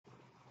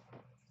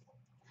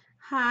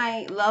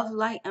Hi, love,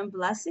 light, and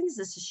blessings.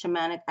 This is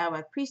Shamanic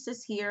Awak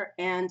Priestess here,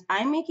 and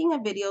I'm making a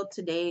video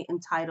today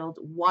entitled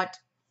what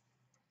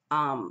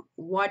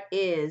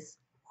is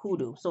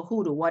hoodoo? So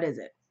hoodoo, what is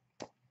it?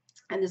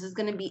 And this is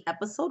going to be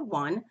episode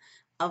 1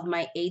 of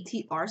my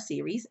ATR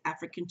series,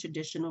 African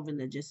Traditional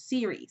Religious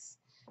Series.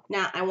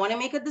 Now, I want to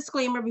make a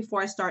disclaimer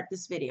before I start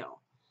this video.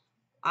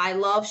 I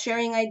love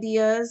sharing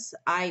ideas.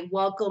 I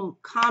welcome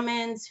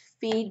comments,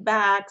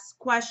 feedbacks,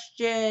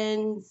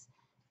 questions.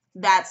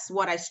 That's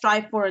what I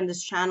strive for in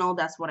this channel.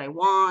 That's what I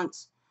want.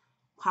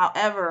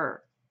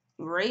 However,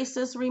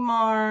 racist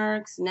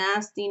remarks,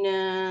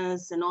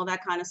 nastiness, and all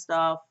that kind of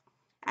stuff,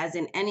 as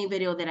in any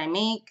video that I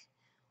make,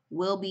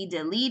 will be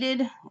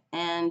deleted.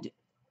 And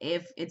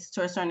if it's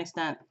to a certain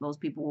extent, those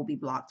people will be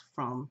blocked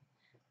from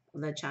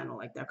the channel,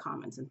 like their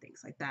comments and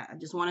things like that. I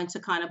just wanted to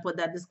kind of put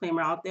that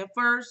disclaimer out there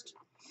first.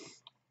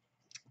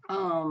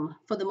 For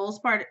the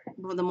most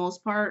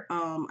part,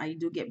 I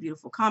do get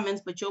beautiful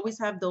comments, but you always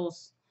have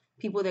those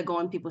people that go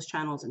on people's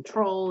channels and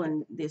troll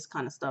and this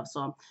kind of stuff.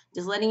 So I'm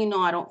just letting you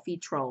know I don't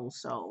feed trolls.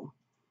 So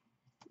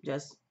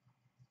just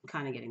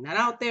kind of getting that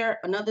out there.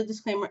 Another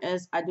disclaimer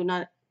is I do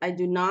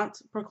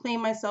not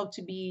proclaim myself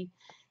to be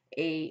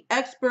a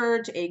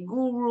expert, a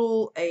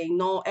guru, a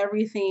know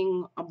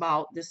everything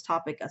about this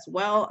topic as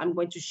well. I'm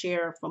going to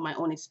share from my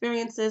own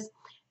experiences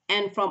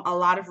and from a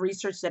lot of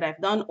research that I've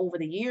done over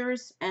the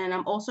years. And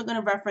I'm also going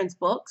to reference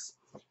books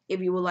if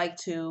you would like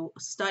to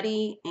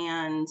study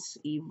and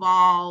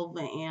evolve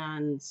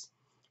and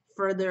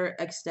further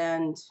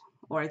extend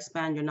or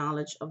expand your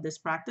knowledge of this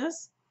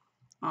practice.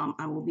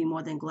 I will be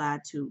more than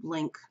glad to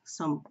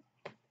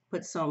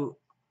put some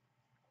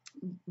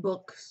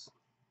books,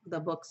 the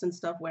books and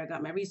stuff where I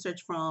got my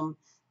research from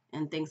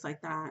and things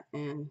like that.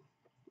 And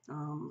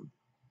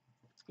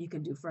you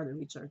can do further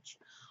research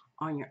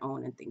on your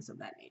own and things of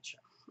that nature.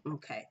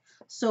 Okay,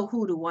 so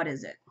hoodoo, what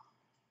is it?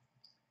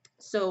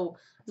 So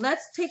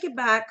let's take it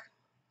back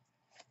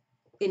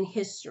in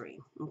history.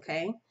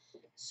 Okay,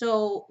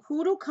 so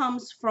hoodoo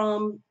comes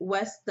from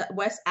the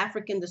West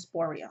African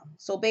diaspora.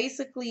 So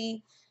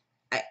basically,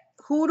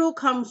 hoodoo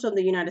comes from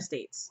the United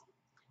States,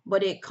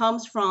 but it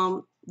comes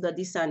from the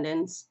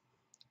descendants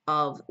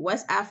of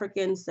West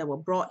Africans that were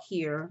brought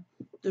here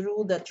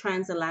through the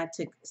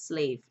transatlantic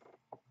slave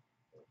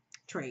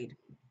trade.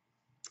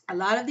 A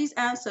lot of these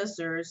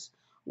ancestors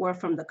were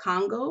from the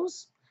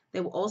Congos. They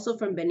were also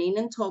from Benin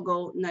and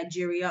Togo,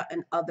 Nigeria,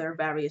 and other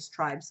various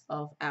tribes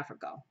of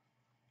Africa.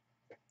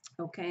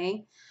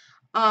 Okay.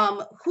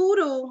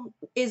 Hoodoo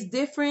is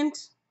different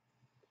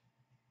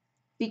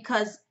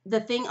because the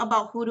thing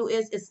about hoodoo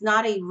is it's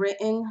not a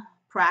written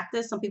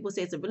practice. Some people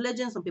say it's a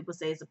religion. Some people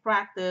say it's a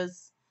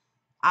practice.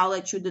 I'll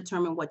let you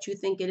determine what you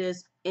think it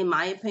is. In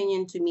my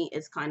opinion, to me,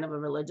 it's kind of a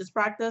religious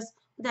practice.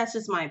 But that's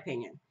just my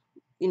opinion.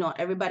 You know,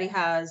 everybody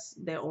has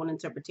their own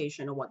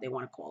interpretation of what they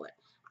want to call it.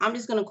 I'm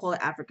just going to call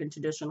it African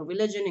traditional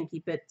religion and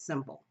keep it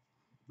simple.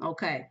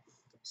 Okay.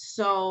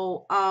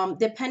 So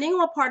depending on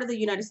what part of the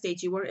United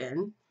States you were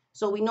in,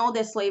 so we know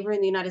that slavery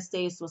in the United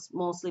States was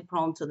mostly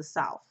prone to the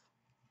South.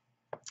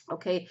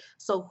 Okay.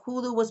 So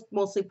hoodoo was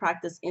mostly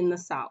practiced in the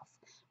South.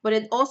 But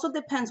it also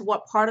depends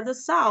what part of the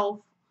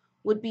South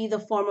would be the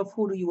form of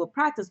hoodoo you would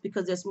practice,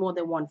 because there's more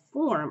than one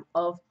form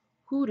of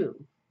hoodoo.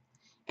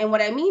 And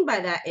what I mean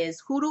by that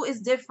is hoodoo is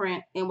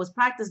different and was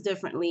practiced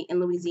differently in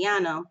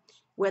Louisiana,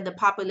 where the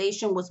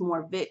population was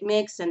more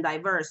mixed and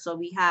diverse. So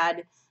we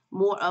had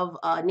more of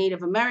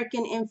Native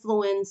American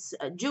influence,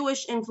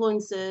 Jewish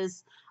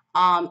influences,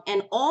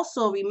 and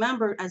also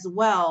remember as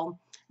well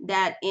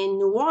that in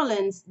New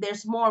Orleans,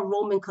 there's more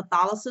Roman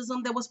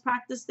Catholicism that was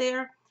practiced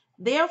there.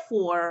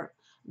 Therefore,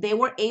 they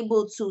were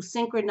able to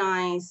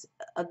synchronize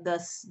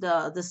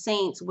the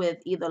saints with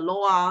either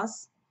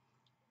Loas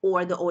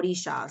or the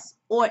Orishas,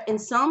 or in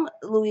some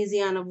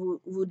Louisiana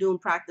voodoo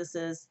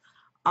practices,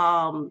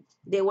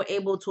 they were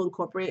able to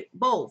incorporate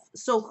both.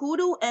 So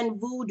hoodoo and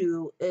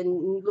voodoo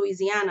in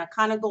Louisiana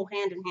kind of go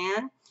hand in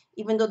hand,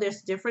 even though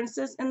there's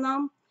differences in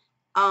them.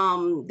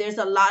 There's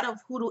a lot of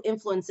hoodoo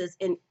influences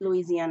in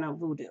Louisiana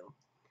voodoo,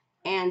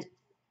 and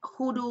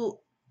hoodoo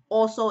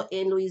also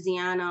in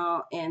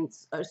Louisiana and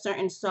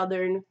certain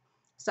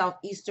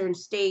southeastern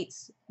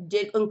states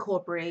did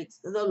incorporate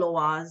the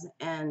Loas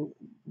and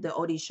the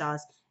Orishas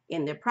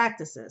in their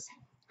practices.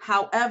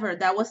 However,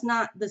 that was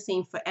not the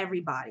same for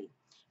everybody,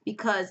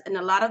 because in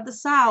a lot of the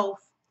South,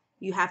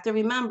 you have to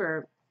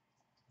remember,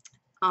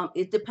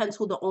 it depends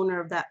who the owner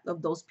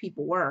of those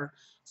people were.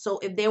 So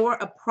if they were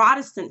a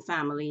Protestant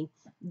family,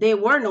 there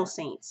were no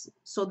saints.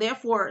 So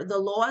therefore, the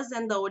Loas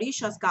and the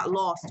Orishas got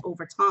lost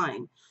over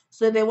time.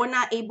 So they were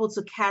not able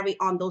to carry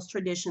on those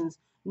traditions,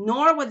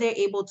 nor were they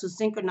able to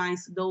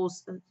synchronize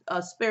those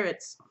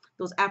spirits,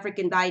 those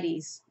African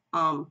deities,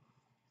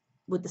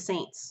 with the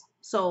saints.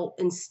 So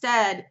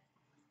instead,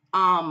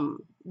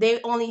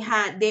 they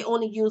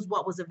only used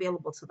what was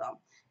available to them.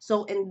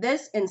 So in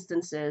this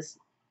instances,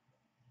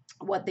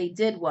 what they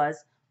did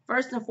was,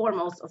 first and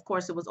foremost, of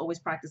course, it was always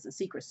practiced in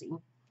secrecy,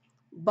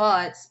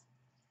 but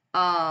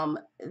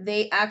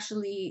they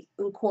actually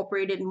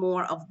incorporated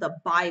more of the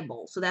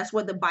Bible. So that's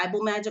where the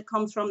Bible magic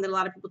comes from that a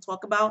lot of people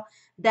talk about.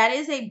 That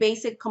is a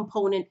basic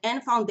component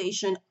and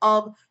foundation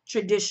of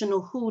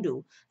traditional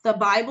hoodoo. The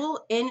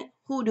Bible in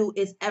hoodoo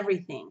is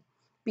everything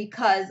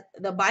because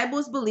the Bible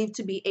is believed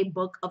to be a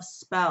book of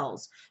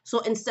spells.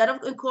 So instead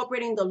of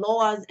incorporating the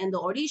loas and the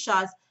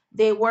orishas,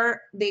 they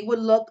would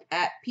look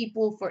at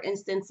people, for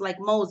instance, like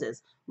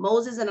Moses.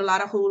 Moses and a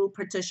lot of hoodoo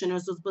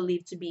practitioners was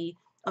believed to be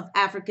of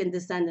African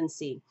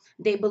descendancy.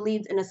 They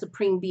believed in a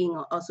supreme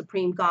being, a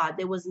supreme God.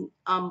 There was,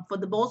 for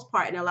the most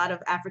part, in a lot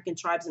of African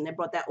tribes, and they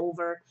brought that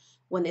over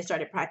when they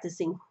started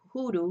practicing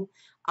hoodoo,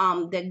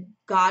 that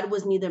God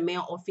was neither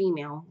male or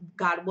female.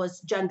 God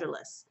was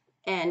genderless,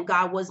 and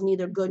God was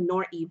neither good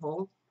nor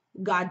evil.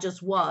 God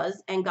just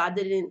was, and God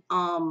didn't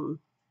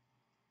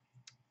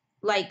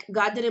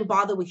God didn't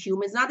bother with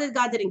humans. Not that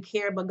God didn't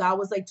care, but God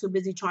was like too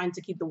busy trying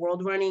to keep the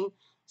world running.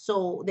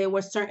 So there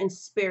were certain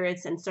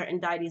spirits and certain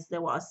deities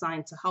that were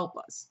assigned to help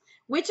us,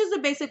 which is the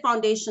basic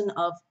foundation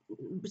of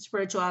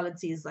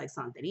spiritualities like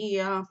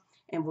Santeria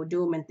and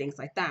Voodoo and things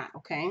like that.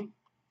 Okay,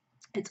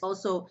 it's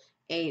also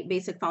a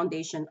basic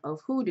foundation of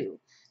hoodoo.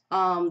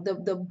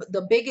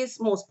 The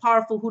biggest, most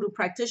powerful hoodoo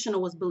practitioner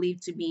was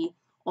believed to be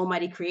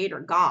Almighty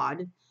Creator,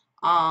 God.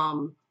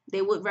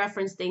 They would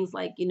reference things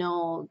like,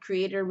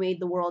 Creator made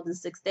the world in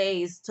 6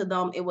 days. To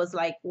them, it was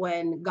like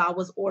when God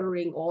was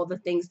ordering all the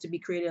things to be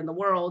created in the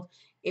world,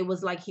 it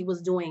was like he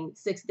was doing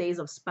 6 days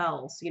of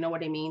spells. You know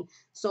what I mean?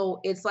 So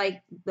it's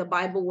like the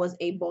Bible was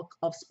a book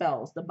of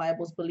spells. The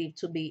Bible is believed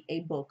to be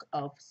a book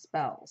of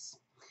spells.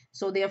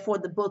 So therefore,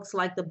 the books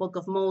like the Book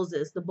of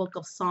Moses, the Book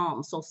of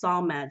Psalms, so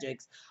Psalm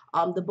magics,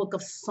 the Book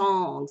of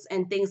Songs,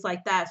 and things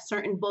like that.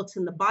 Certain books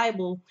in the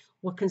Bible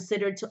were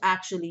considered to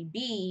actually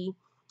be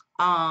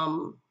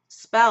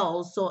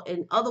spells. So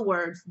in other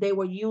words, they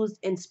were used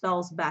in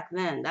spells back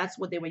then. That's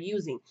what they were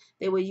using.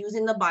 They were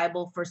using the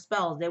Bible for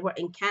spells. They were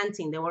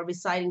incanting. They were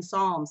reciting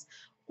psalms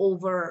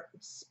over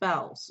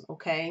spells.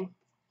 Okay.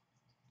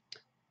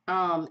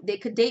 They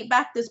could date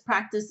back this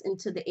practice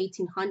into the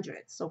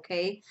 1800s.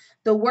 Okay.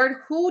 The word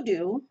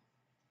hoodoo,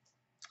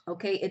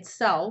 okay,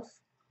 itself,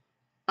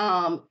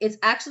 it's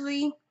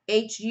actually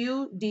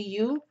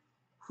H-U-D-U,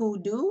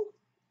 hoodoo,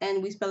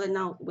 and we spell it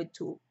now with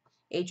two.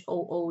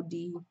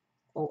 Hoodoo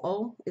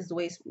is the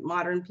way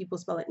modern people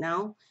spell it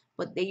now,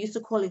 but they used to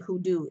call it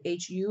hoodoo,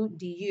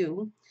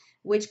 Hudu,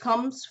 which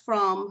comes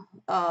from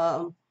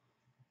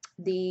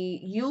the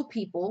Yu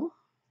people,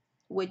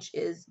 which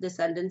is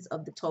descendants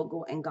of the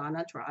Togo and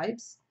Ghana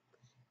tribes.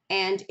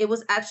 And it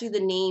was actually the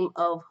name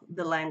of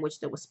the language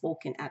that was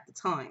spoken at the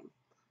time.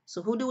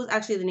 So hoodoo was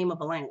actually the name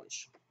of a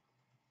language.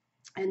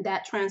 And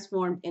that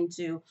transformed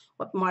into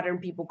what modern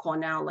people call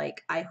now,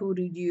 like, I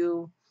hoodooed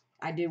you,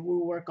 I did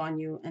woo work on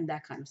you, and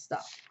that kind of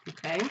stuff.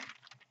 Okay.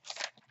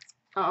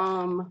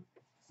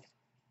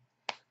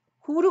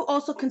 Hoodoo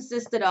also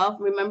consisted of,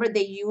 remember,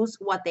 they used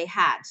what they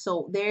had.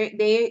 So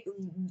they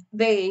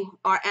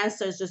our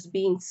ancestors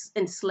being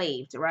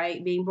enslaved,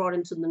 right? Being brought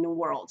into the new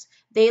world.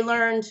 They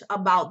learned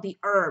about the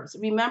herbs.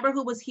 Remember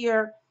who was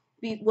here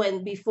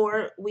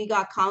before we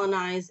got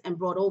colonized and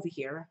brought over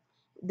here?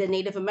 The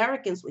Native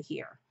Americans were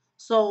here.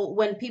 So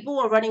when people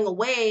were running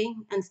away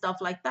and stuff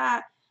like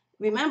that,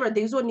 remember,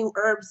 these were new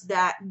herbs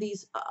that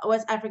these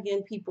West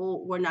African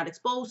people were not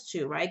exposed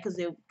to, right? Because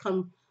they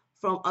come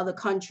from other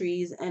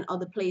countries and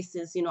other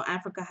places.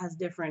 Africa has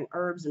different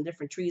herbs and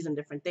different trees and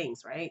different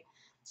things, right?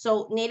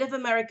 So Native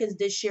Americans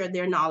did share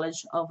their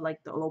knowledge of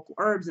like the local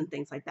herbs and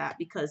things like that,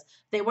 because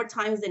there were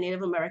times that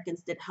Native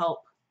Americans did help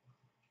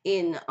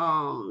in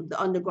the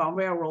Underground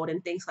Railroad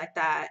and things like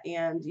that,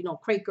 and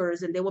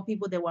Quakers, and there were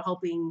people that were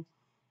helping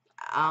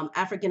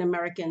African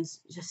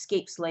Americans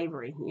escape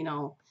slavery.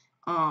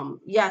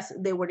 Yes,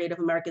 they were Native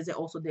Americans. They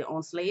also did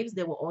own slaves.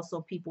 There were also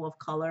people of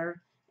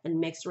color and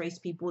mixed race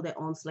people that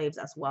owned slaves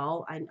as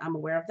well. I'm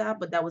aware of that,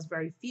 but that was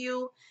very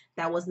few.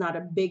 That was not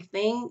a big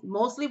thing.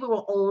 Mostly we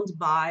were owned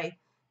by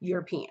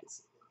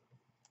Europeans.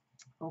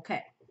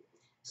 Okay.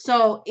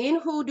 So in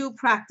hoodoo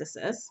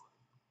practices,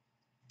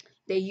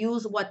 they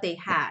used what they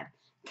had.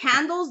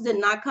 Candles did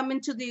not come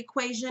into the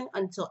equation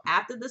until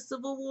after the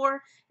Civil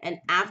War and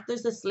after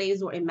the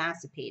slaves were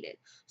emancipated.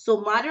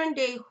 So modern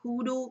day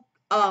hoodoo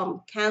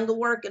candle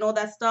work and all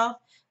that stuff,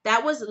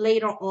 that was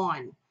later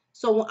on.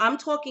 So I'm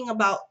talking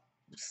about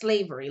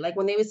slavery, like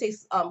when they would say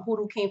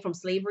hoodoo came from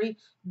slavery,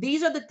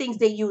 these are the things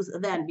they used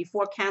then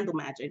before candle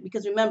magic,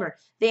 because remember,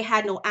 they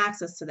had no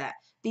access to that.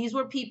 These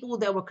were people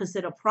that were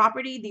considered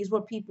property. These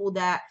were people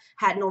that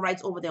had no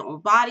rights over their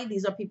own body.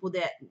 These are people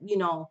that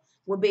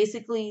were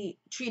basically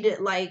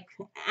treated like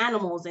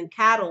animals and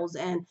cattle,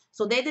 and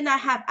so they did not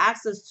have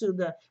access to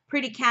the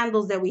pretty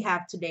candles that we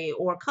have today,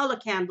 or color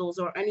candles,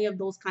 or any of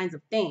those kinds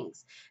of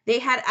things. They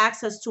had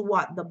access to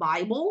what? The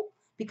Bible,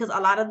 because a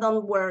lot of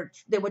them were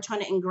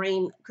trying to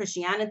ingrain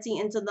Christianity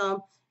into them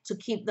to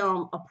keep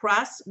them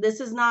oppressed. This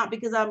is not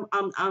because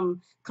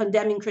I'm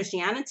condemning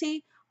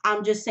Christianity.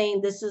 I'm just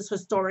saying this is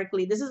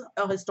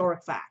a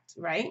historic fact,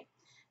 right?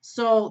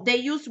 So they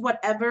used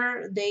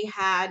whatever they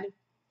had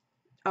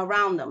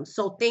around them.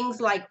 So things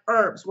like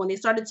herbs, when they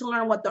started to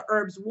learn what the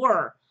herbs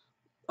were,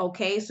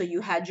 okay, so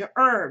you had your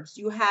herbs,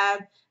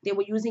 they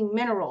were using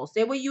minerals,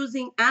 they were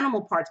using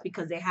animal parts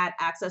because they had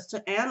access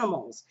to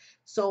animals.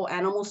 So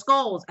animal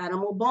skulls,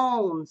 animal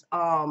bones,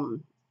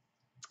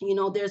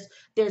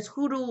 there's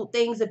hoodoo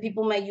things that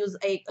people may use,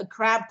 a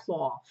crab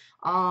claw,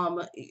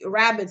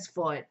 rabbit's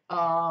foot,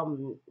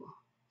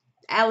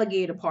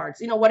 alligator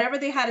parts, whatever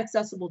they had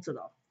accessible to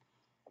them.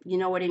 You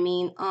know what I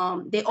mean?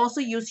 They also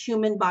use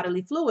human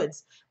bodily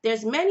fluids.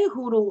 There's many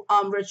hoodoo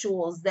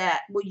rituals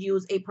that would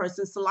use a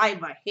person's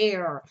saliva,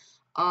 hair,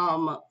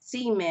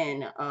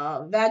 semen,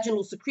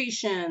 vaginal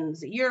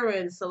secretions,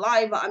 urine,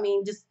 saliva. I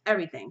mean, just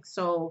everything.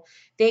 So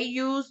they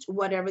used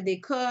whatever they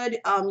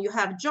could. You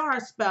have jar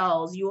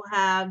spells. You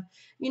have,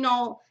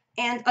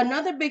 and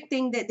another big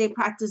thing that they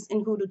practice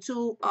in hoodoo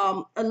too.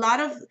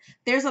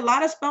 There's a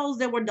lot of spells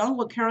that were done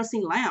with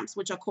kerosene lamps,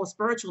 which are called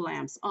spiritual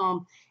lamps.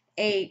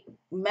 A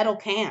metal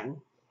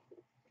can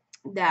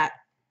that,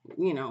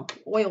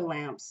 oil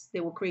lamps,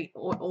 they will create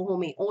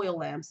homemade oil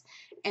lamps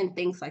and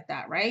things like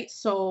that, right?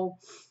 So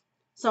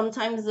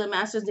sometimes the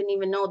masters didn't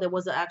even know there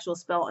was an actual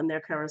spell in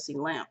their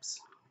kerosene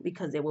lamps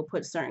because they will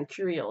put certain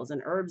curios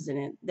and herbs in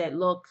it that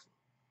look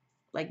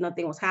like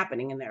nothing was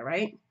happening in there,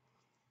 right?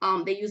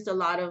 They used a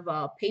lot of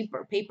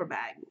paper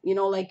bag,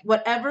 like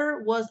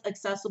whatever was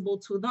accessible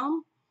to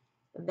them,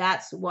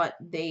 that's what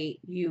they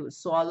use.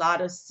 So a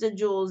lot of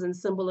sigils and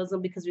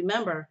symbolism, because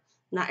remember,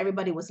 not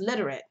everybody was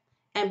literate.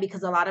 And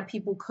because a lot of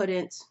people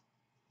couldn't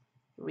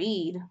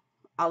read,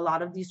 a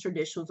lot of these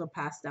traditions were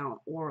passed down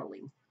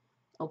orally.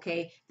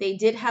 Okay. They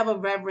did have a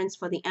reverence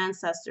for the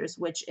ancestors,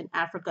 which in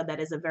Africa, that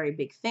is a very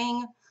big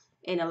thing.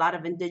 In a lot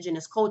of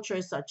indigenous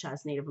cultures, such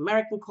as Native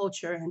American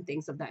culture and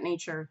things of that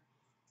nature.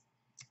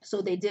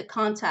 So they did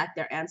contact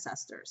their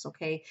ancestors,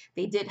 okay?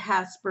 They did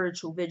have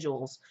spiritual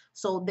vigils.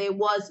 So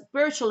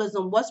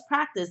spiritualism was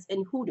practiced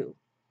in hoodoo,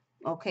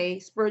 okay?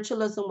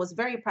 Spiritualism was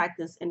very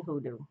practiced in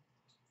hoodoo,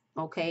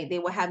 okay? They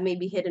would have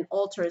maybe hidden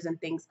altars and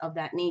things of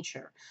that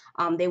nature.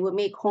 They would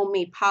make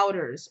homemade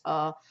powders,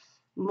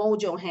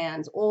 mojo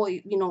hands,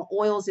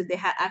 oils if they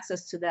had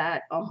access to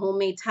that,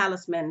 homemade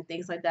talisman,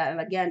 things like that. And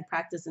again,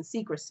 practice in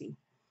secrecy,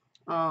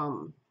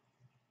 and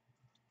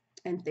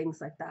things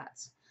like that.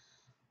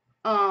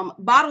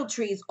 Bottle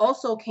trees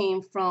also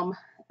came from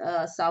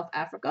South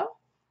Africa.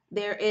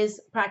 There is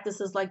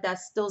practices like that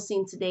still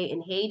seen today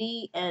in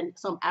Haiti and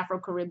some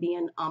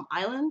Afro-Caribbean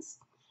islands,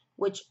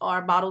 which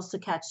are bottles to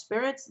catch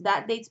spirits.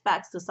 That dates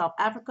back to South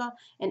Africa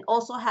and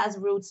also has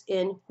roots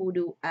in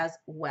hoodoo as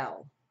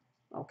well.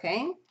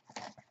 Okay.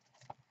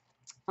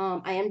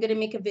 I am going to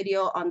make a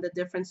video on the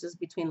differences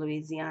between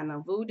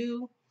Louisiana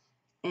voodoo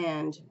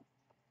and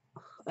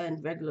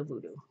regular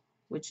voodoo,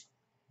 which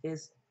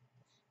is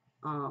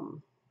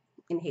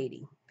in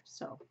Haiti.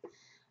 So,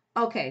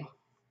 okay.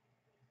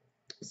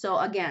 So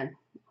again,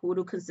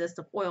 hoodoo consists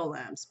of oil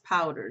lamps,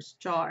 powders,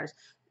 jars,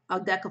 a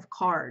deck of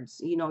cards.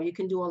 You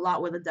can do a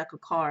lot with a deck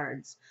of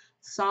cards.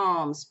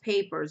 Psalms,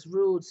 papers,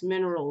 roots,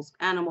 minerals,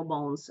 animal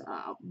bones,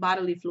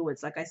 bodily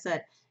fluids. Like I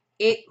said,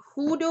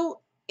 hoodoo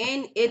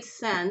in its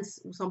sense,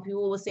 some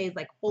people will say it's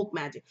like folk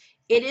magic.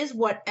 It is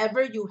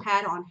whatever you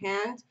had on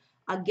hand.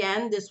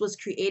 Again, this was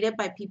created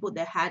by people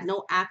that had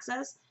no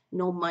access,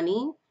 no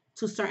money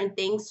to certain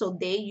things. So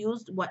they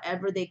used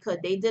whatever they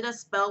could. They did a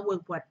spell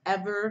with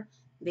whatever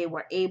they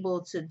were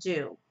able to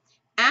do.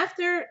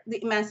 After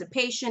the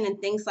emancipation and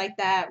things like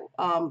that,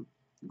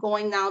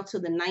 going now to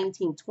the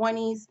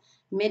 1920s,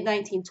 mid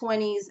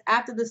 1920s,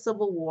 after the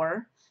Civil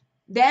War,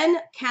 then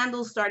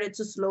candles started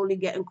to slowly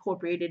get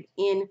incorporated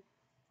in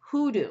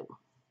hoodoo.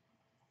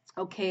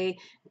 Okay,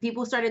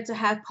 people started to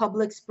have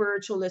public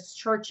spiritualist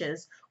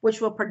churches,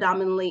 which were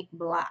predominantly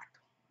Black.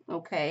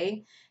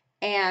 Okay,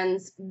 and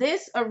they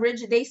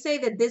say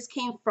that this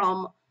came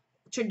from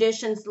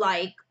traditions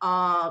like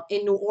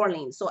in New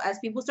Orleans. So as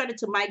people started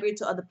to migrate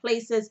to other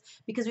places,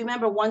 because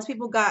remember, once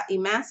people got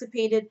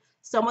emancipated,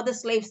 some of the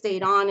slaves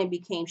stayed on and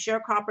became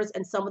sharecroppers,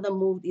 and some of them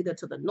moved either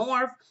to the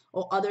north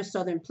or other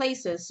southern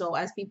places. So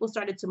as people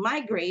started to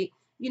migrate,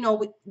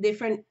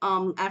 different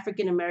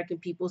African American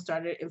people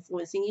started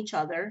influencing each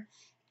other,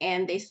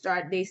 and they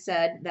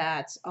said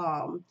that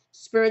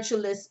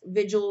spiritualist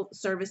vigil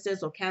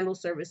services or candle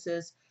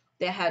services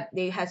they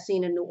had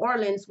seen in New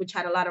Orleans, which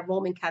had a lot of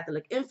Roman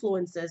Catholic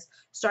influences,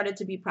 started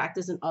to be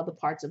practiced in other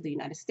parts of the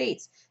United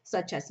States,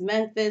 such as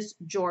Memphis,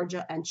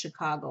 Georgia, and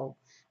Chicago.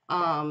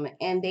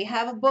 And they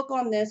have a book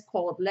on this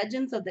called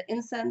Legends of the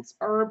Incense,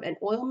 Herb, and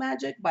Oil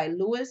Magic by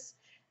Lewis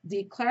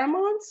De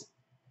Claremont.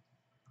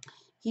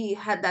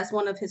 That's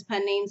one of his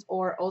pen names,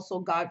 or also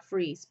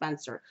Godfrey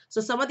Spencer.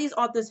 So some of these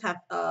authors have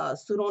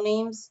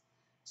pseudonames.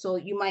 So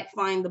you might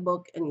find the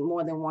book in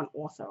more than one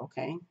author,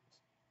 okay?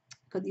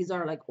 Because these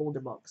are like older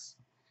books.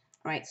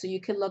 All right, so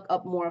you can look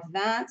up more of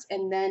that.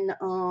 And then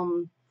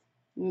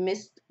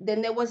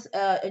then there was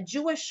a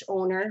Jewish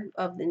owner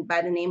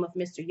by the name of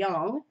Mr.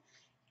 Young,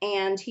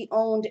 and he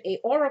owned a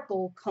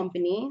oracle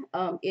company.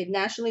 It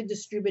nationally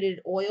distributed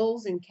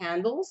oils and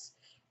candles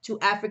to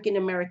African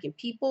American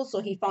people.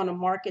 So he found a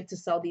market to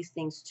sell these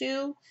things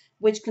too,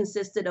 which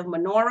consisted of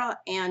menorah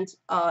and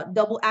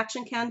double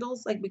action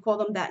candles, like we call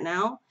them that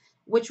now,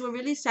 which were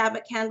really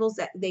Sabbath candles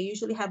that they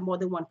usually have more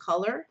than one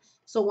color.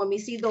 So when we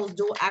see those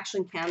dual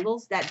action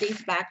candles, that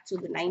dates back to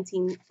the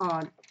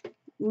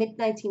mid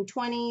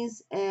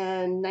 1920s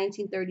and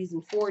 1930s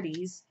and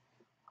 40s,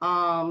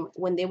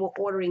 when they were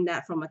ordering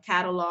that from a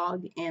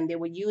catalog and they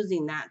were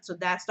using that. So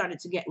that started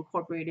to get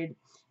incorporated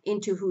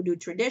into Hoodoo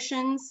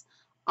traditions.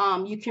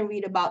 You can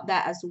read about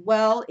that as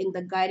well in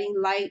The Guiding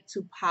Light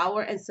to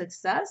Power and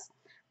Success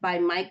by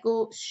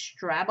Michael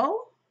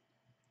Strabo,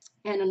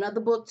 and another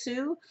book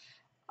too.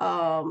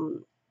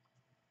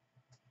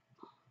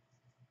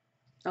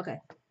 Okay,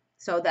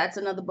 so that's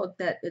another book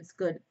that it's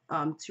good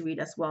to read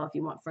as well if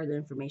you want further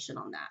information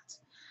on that.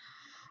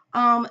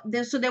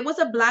 There was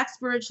a Black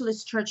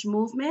spiritualist church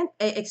movement.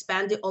 It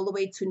expanded all the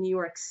way to New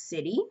York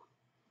City.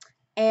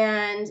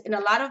 And in a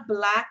lot of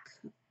Black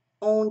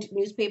owned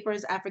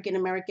newspapers, African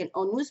American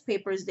owned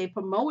newspapers, they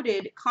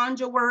promoted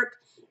conjure work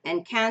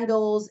and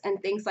candles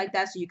and things like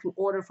that. So you can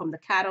order from the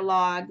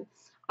catalog.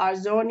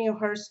 Zora Neale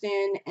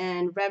Hurston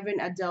and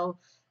Reverend Adele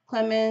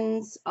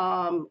Clemens,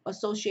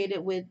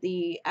 associated with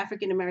the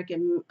African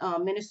American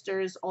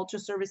ministers' altar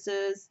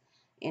services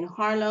in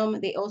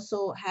Harlem. They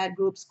also had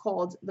groups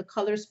called the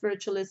Color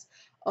Spiritualist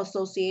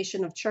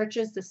Association of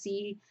Churches,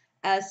 the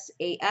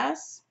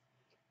CSAS.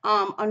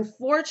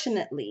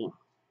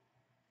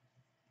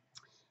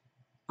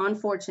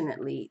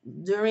 Unfortunately,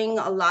 during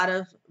a lot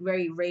of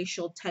very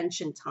racial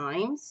tension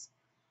times,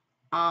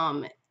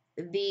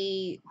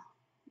 the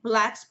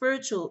Black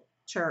spiritual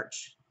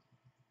church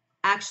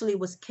actually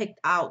was kicked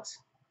out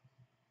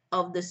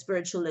of the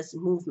spiritualist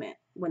movement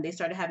when they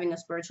started having a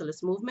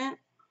spiritualist movement.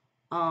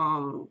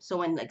 So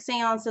when like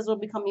seances were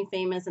becoming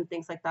famous and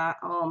things like that,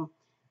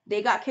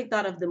 they got kicked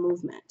out of the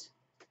movement.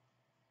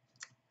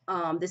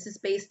 This is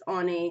based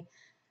on a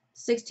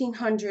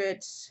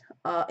 1600s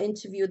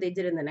interview they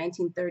did in the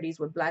 1930s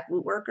with Black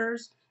root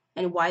workers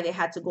and why they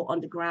had to go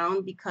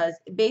underground, because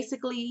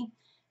basically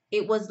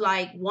it was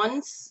like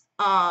once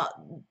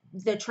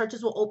the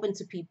churches were open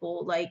to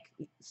people, like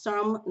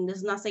some, and this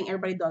is not saying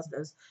everybody does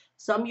this,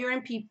 some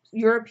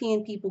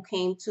European people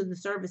came to the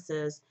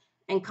services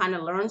and kind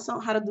of learned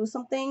how to do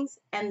some things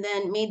and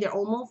then made their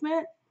own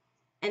movement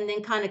and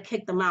then kind of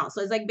kicked them out.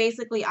 So it's like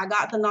basically, I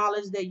got the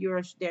knowledge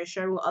that they're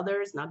sharing with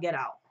others, now get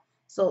out.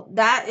 So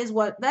that's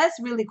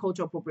really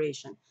cultural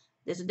appropriation.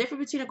 There's a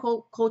difference between a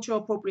cultural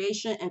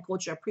appropriation and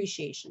cultural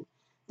appreciation.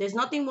 There's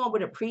nothing wrong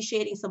with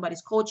appreciating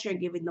somebody's culture and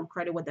giving them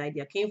credit where the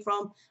idea came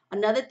from.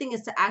 Another thing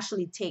is to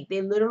actually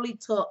they literally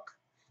took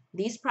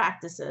these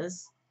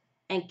practices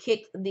and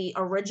kicked the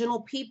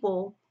original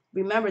people.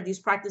 Remember, these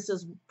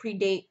practices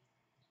predate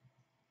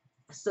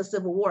the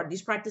Civil War.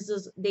 These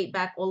practices date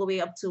back all the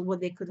way up to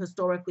what they could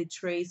historically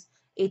trace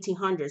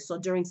 1800s, so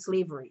during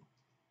slavery,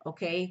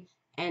 okay,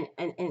 and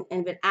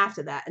then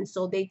after that. And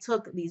so they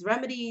took these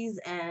remedies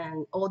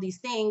and all these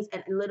things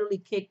and literally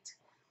kicked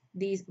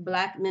these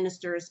Black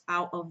ministers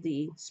out of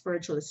the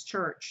spiritualist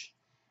church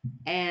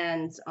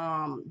and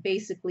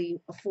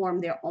basically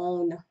formed their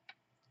own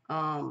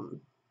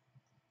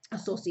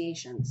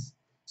associations.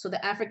 So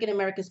the African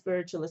American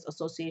Spiritualist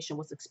Association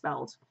was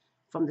expelled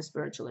from the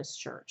spiritualist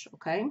church,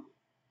 okay?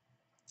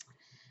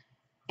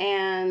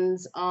 And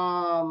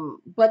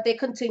but they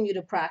continue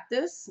to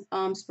practice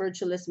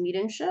spiritualist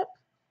mediumship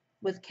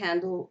with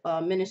candle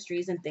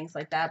ministries and things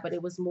like that, but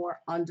it was more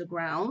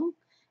underground.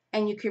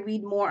 And you can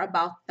read more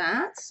about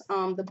that.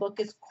 The book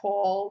is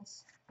called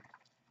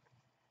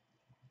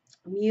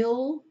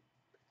Mule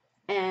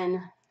and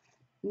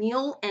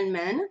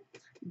Men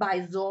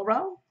by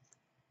Zora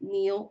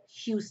Neale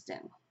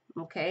Hurston,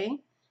 okay?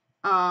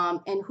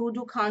 And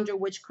Hoodoo Conjure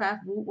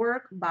Witchcraft Root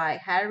Work by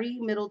Harry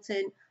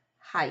Middleton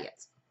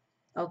Hyatt,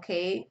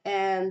 okay?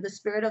 And The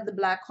Spirit of the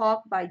Black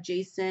Hawk by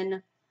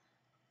Jason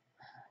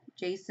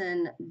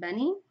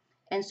Benny,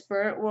 and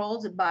Spirit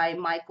Worlds by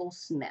Michael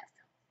Smith,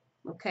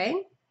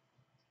 okay?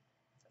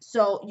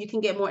 So you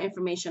can get more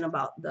information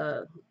about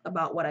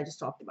what I just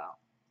talked about.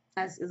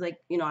 As is like,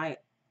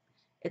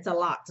 it's a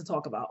lot to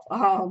talk about.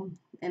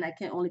 And I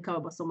can only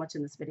cover so much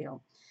in this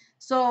video.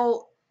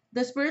 So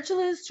The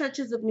Spiritualist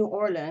Churches of New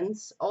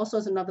Orleans also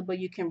is another book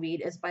you can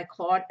read. It's by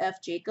Claude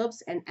F.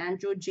 Jacobs and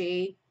Andrew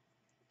J.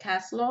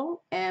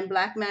 Kaslow, and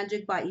Black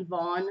Magic by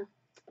Yvonne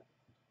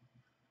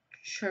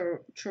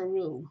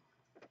Cheru.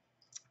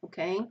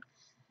 Okay.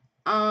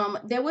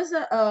 There was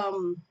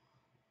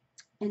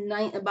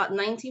about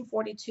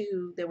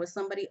 1942, there was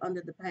somebody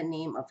under the pen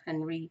name of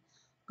Henry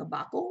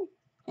Kabako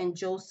and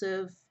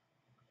Joseph,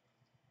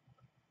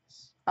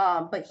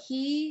 but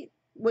he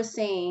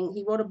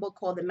wrote a book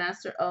called The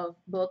Master of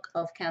Book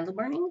of Candle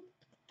Burning,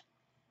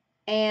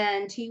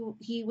 and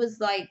he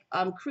was like,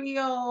 I'm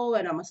Creole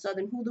and I'm a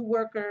Southern Hoodoo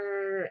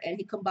worker, and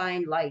he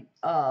combined like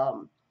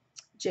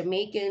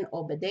Jamaican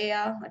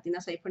Obadiah, I think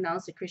that's how you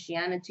pronounce it,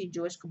 Christianity,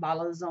 Jewish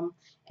Kabbalism,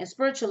 and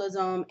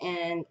spiritualism,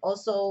 and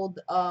also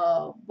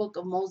the Book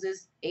of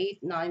Moses,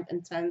 8th, 9th,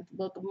 and 10th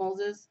Book of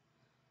Moses,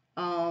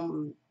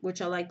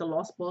 which are like the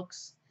lost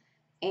books.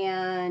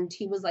 And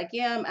he was like,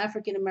 yeah, I'm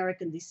African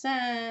American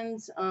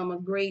descent. I'm a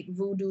great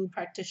voodoo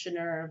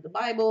practitioner of the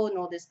Bible and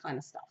all this kind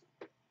of stuff.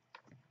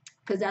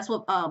 Because that's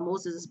what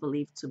Moses is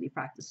believed to be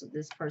practiced. So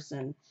this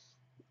person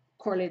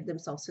correlated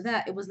themselves to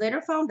that. It was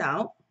later found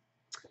out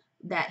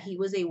that he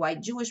was a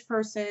white Jewish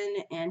person,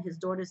 and his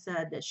daughter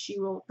said that she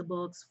wrote the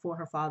books for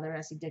her father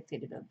as he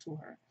dictated them to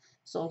her.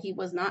 So he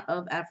was not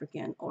of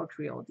African or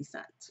Creole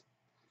descent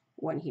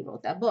when he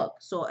wrote that book.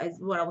 So as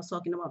what I was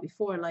talking about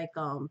before, like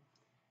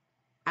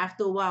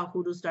after a while,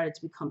 hoodoo started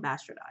to become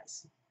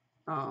bastardized.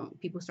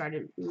 People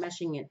started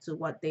meshing it to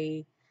what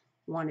they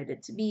wanted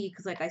it to be,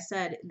 because like I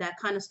said, that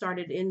kind of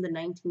started in the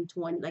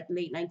 1920s, like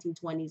late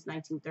 1920s,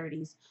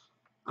 1930s,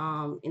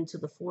 into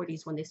the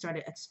 40s, when they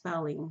started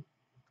expelling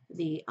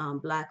the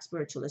Black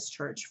spiritualist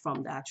church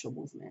from the actual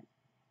movement.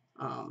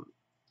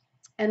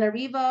 And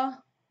Ariva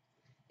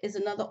is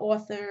another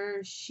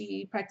author.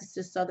 She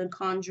practices Southern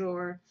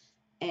Conjure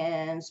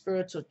and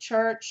spiritual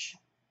church,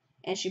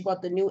 and she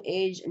brought the New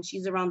Age, and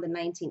she's around the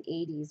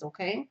 1980s.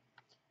 Okay,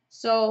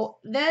 so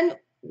then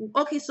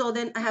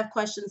I have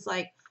questions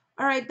like,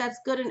 all right, that's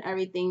good and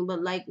everything,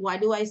 but like, why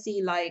do I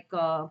see like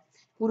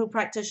voodoo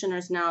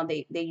practitioners now,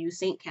 they use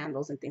saint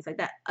candles and things like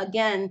that?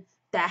 Again,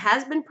 that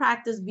has been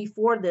practiced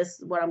before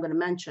this, what I'm going to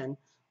mention,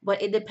 but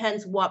it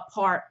depends what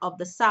part of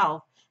the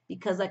South,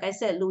 because like I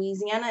said,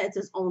 Louisiana, it's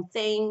its own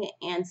thing,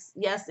 and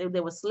yes,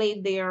 there was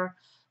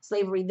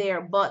slavery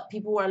there, but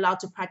people were allowed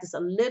to practice a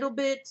little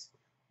bit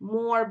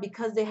more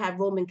because they had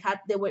Roman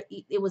Catholic.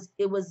 It was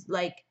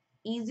like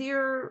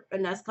easier,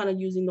 and that's kind of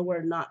using the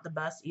word not the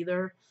best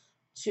either,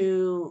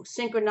 to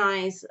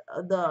synchronize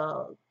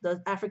the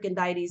African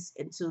deities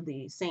into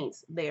the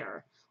saints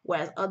there.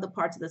 Whereas other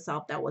parts of the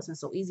South, that wasn't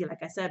so easy,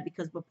 like I said,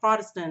 because with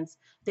Protestants,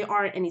 there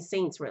aren't any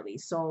saints really.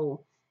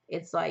 So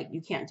it's like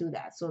you can't do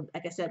that. So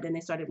like I said, then they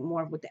started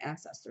more with the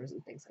ancestors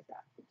and things like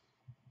that.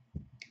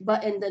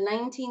 But in the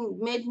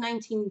mid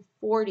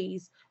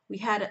 1940s, we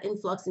had an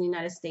influx in the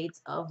United States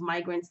of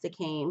migrants that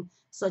came,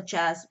 such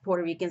as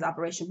Puerto Ricans,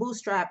 Operation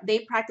Bootstrap. They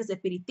practice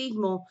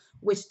espiritismo,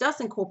 which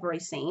does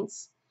incorporate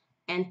saints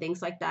and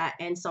things like that,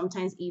 and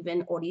sometimes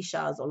even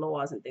orishas or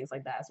loas and things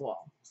like that as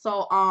well.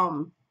 So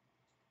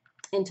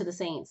into the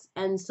saints.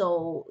 And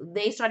so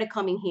they started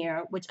coming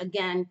here, which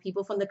again,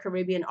 people from the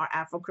Caribbean are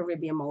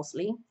Afro-Caribbean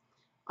mostly.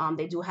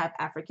 They do have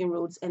African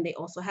roots, and they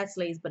also had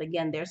slaves, but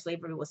again, their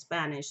slavery was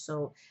Spanish,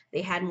 so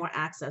they had more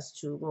access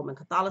to Roman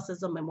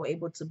Catholicism and were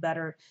able to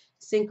better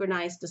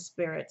synchronize the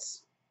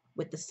spirits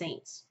with the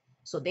saints.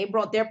 So they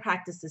brought their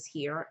practices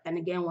here, and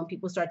again, when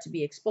people start to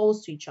be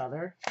exposed to each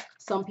other,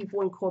 some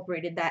people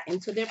incorporated that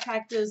into their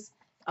practice,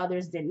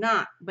 others did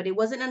not. But it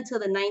wasn't until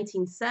the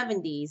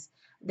 1970s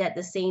that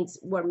the saints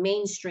were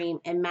mainstream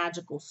in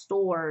magical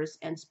stores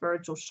and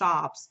spiritual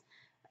shops,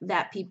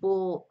 that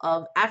people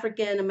of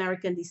African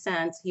American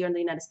descent here in the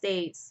United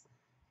States,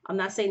 I'm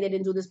not saying they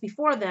didn't do this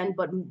before then,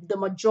 but the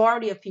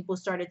majority of people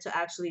started to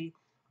actually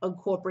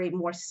incorporate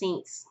more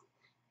saints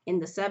in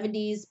the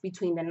 70s,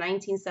 between the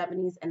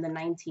 1970s and the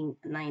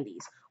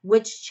 1990s,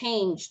 which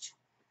changed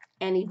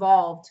and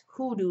evolved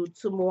hoodoo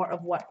to more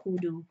of what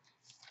hoodoo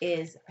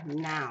is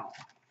now.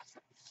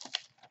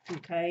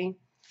 Okay,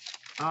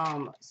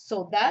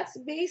 so that's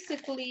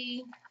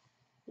basically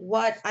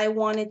what I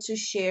wanted to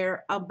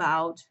share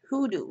about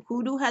hoodoo.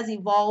 Hoodoo has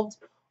evolved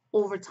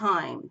over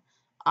time.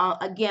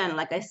 Again,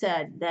 like I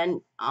said,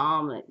 then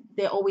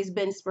there always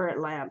been spirit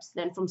lamps.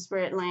 Then from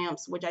spirit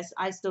lamps, which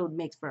I still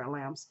make spirit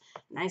lamps,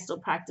 and I still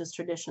practice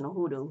traditional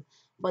hoodoo.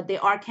 But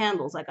there are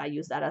candles, like I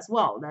use that as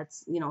well.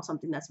 That's,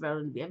 something that's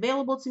readily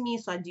available to me,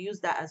 so I do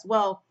use that as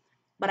well.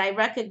 But I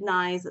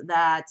recognize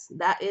that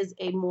that is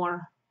a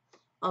more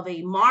of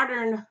a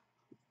modern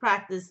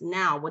practice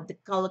now with the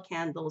color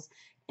candles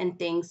and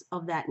things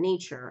of that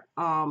nature.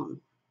 So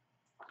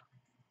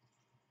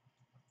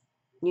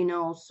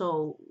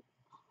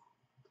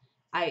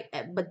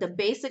but the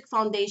basic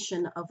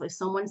foundation of, if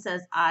someone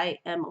says I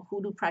am a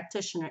hoodoo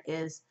practitioner,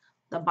 is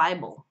the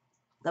Bible.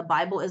 The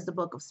Bible is the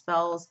book of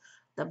spells,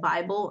 the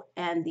Bible,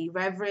 and the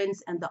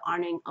reverence and the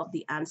honoring of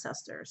the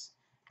ancestors.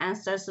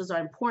 Ancestors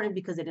are important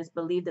because it is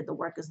believed that the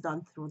work is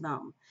done through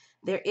them.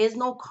 There is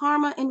no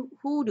karma in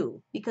hoodoo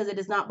because it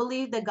is not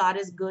believed that God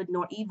is good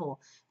nor evil.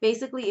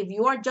 Basically, if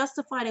you are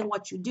justified in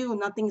what you do,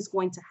 nothing is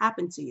going to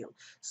happen to you.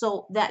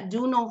 So that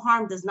do no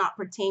harm does not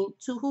pertain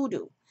to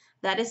hoodoo.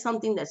 That is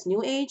something that's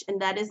new age,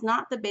 and that is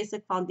not the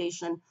basic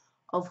foundation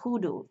of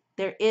hoodoo.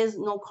 There is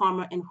no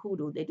karma in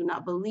hoodoo. They do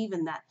not believe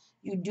in that.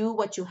 You do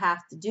what you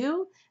have to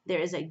do.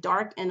 There is a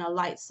dark and a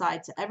light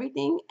side to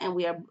everything,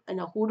 and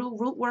a hoodoo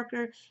root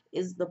worker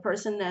is the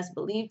person that's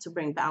believed to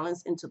bring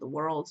balance into the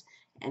world.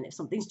 And if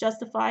something's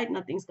justified,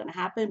 nothing's going to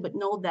happen. But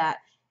know that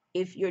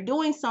if you're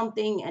doing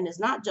something and it's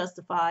not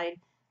justified,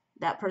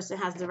 that person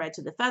has the right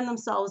to defend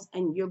themselves,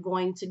 and you're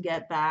going to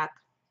get back.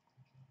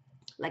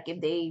 Like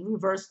if they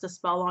reverse the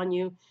spell on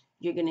you,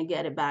 you're going to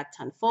get it back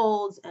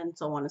tenfold, and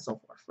so on and so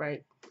forth,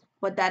 right?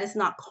 But that is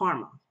not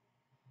karma.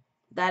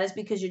 That is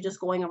because you're just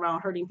going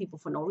around hurting people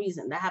for no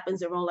reason. That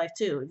happens in real life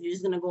too. If you're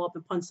just going to go up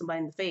and punch somebody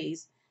in the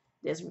face,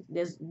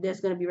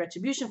 there's going to be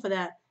retribution for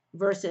that.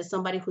 versus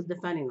somebody who's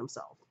defending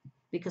themselves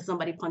because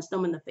somebody punched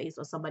them in the face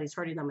or somebody's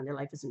hurting them and their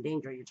life is in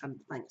danger. You're trying to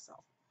defend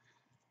yourself.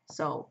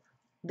 So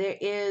there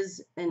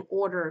is an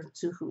order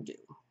to hoodoo,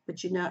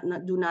 but you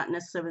do not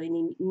necessarily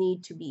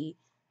need to be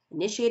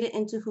initiated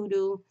into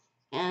hoodoo.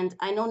 And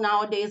I know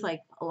nowadays,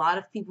 like a lot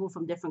of people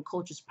from different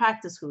cultures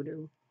practice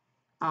hoodoo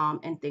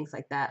and things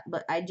like that.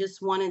 But I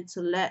just wanted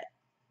to let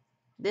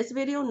this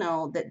video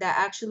know that that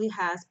actually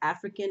has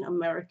African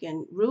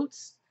American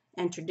roots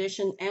and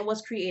tradition and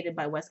was created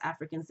by West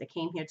Africans that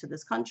came here to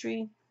this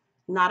country,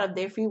 not of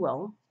their free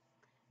will,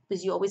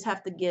 because you always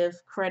have to give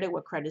credit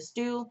where credit's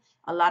due.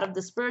 A lot of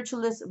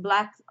the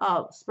black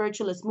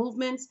spiritualist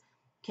movements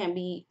can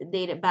be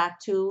dated back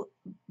to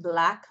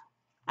Black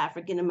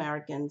African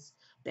Americans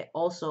that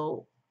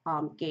also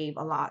gave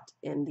a lot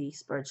in the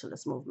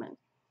spiritualist movement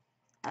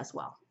as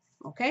well.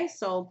 Okay,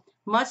 so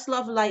much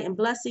love, light, and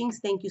blessings.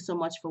 Thank you so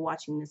much for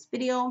watching this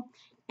video.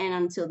 And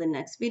until the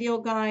next video,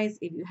 guys,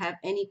 if you have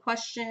any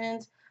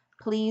questions,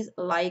 please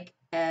like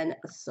and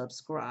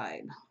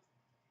subscribe.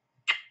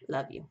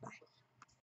 Love you. Bye.